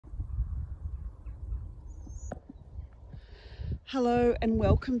Hello and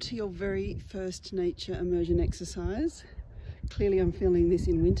welcome to your very first nature immersion exercise. Clearly I'm filming this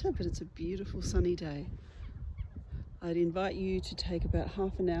in winter, but it's a beautiful sunny day. I'd invite you to take about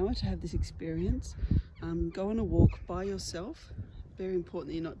half an hour to have this experience. Go on a walk by yourself. Very important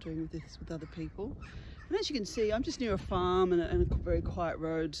that you're not doing this with other people. And as you can see, I'm just near a farm and a very quiet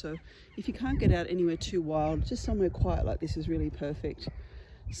road, so if you can't get out anywhere too wild, just somewhere quiet like this is really perfect.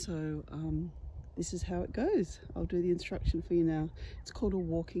 So this is how it goes. I'll do the instruction for you now. It's called a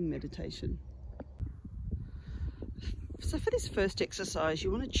walking meditation. So for this first exercise,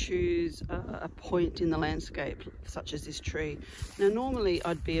 you want to choose a point in the landscape, such as this tree. Now normally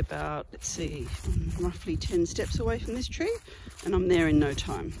I'd be about, let's see, roughly 10 steps away from this tree, and I'm there in no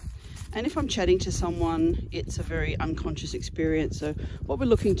time. And if I'm chatting to someone, it's a very unconscious experience. So what we're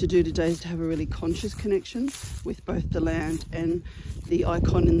looking to do today is to have a really conscious connection with both the land and the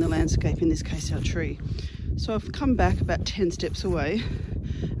icon in the landscape, in this case our tree. So I've come back about 10 steps away,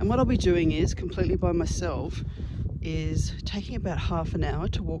 and what I'll be doing is, completely by myself, is taking about half an hour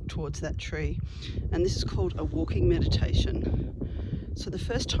to walk towards that tree. And this is called a walking meditation. So the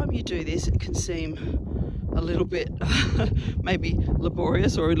first time you do this, it can seem a little bit maybe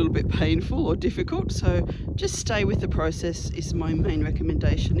laborious or a little bit painful or difficult, so just stay with the process is my main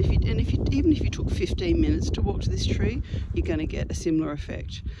recommendation. Even if you took 15 minutes to walk to this tree, you're going to get a similar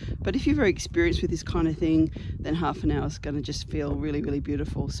effect. But if you're very experienced with this kind of thing, then half an hour is going to just feel really, really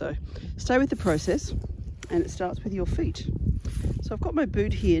beautiful. So stay with the process, and it starts with your feet. So I've got my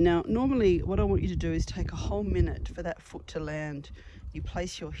boot here. Now normally what I want you to do is take a whole minute for that foot to land. You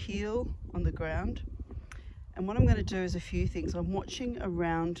place your heel on the ground, and what I'm going to do is a few things. I'm watching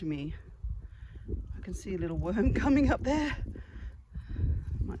around me. I can see a little worm coming up there.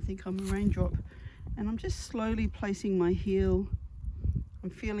 You might think I'm a raindrop. And I'm just slowly placing my heel. I'm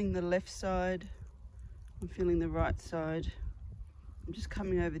feeling the left side. I'm feeling the right side. I'm just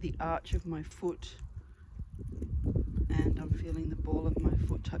coming over the arch of my foot. And I'm feeling the ball of my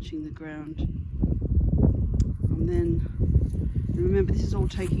foot touching the ground. And then, remember, this is all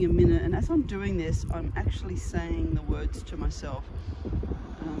taking a minute, and as I'm doing this, I'm actually saying the words to myself,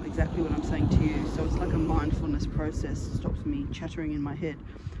 exactly what I'm saying to you. So it's like a mindfulness process. It stops me chattering in my head.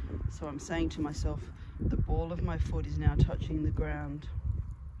 So I'm saying to myself, the ball of my foot is now touching the ground.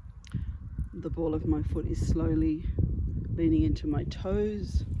 The ball of my foot is slowly leaning into my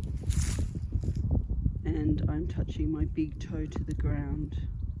toes, and I'm touching my big toe to the ground.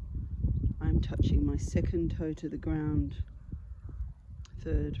 I'm touching my second toe to the ground,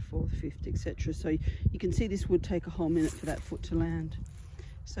 third, fourth, fifth, etc. So you can see this would take a whole minute for that foot to land.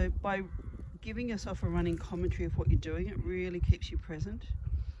 So by giving yourself a running commentary of what you're doing, it really keeps you present.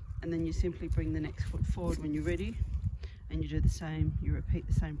 And then you simply bring the next foot forward when you're ready, and you do the same. You repeat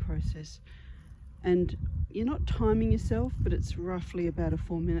the same process. And you're not timing yourself, but it's roughly about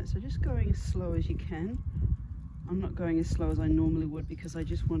 4 minutes. So just going as slow as you can. I'm not going as slow as I normally would because I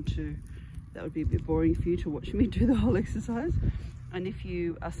just want to, that would be a bit boring for you to watch me do the whole exercise. And if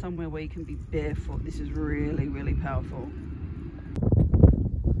you are somewhere where you can be barefoot, this is really, really powerful.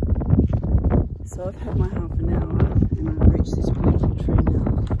 So I've had my half an hour and I've reached this beautiful tree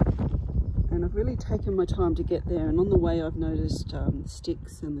now. And I've really taken my time to get there. And on the way I've noticed the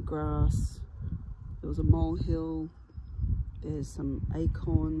sticks and the grass. There was a molehill. There's some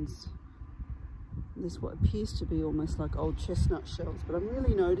acorns. There's what appears to be almost like old chestnut shells, but I'm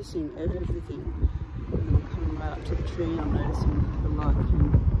really noticing everything. And I'm coming right up to the tree, I'm noticing the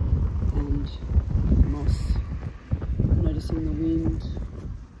lichen and the moss. I'm noticing the wind.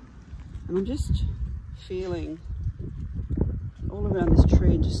 And I'm just feeling all around this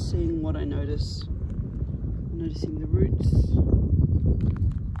tree and just seeing what I notice. I'm noticing the roots.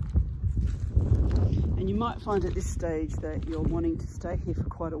 And you might find at this stage that you're wanting to stay here for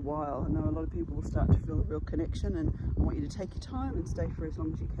quite a while. I know a lot of people will start to feel a real connection, and I want you to take your time and stay for as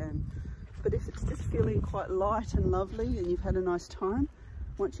long as you can. But if it's just feeling quite light and lovely and you've had a nice time,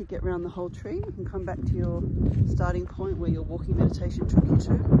 once you get around the whole tree, you can come back to your starting point where your walking meditation took you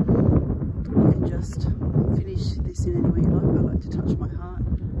to. You can just finish this in any way you like. I like to touch my heart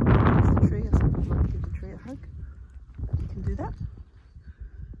against the tree. I sometimes like to give the tree a hug. You can do that.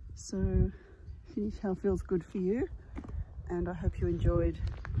 So finish how feels good for you, and I hope you enjoyed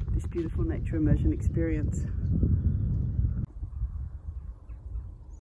this beautiful nature immersion experience.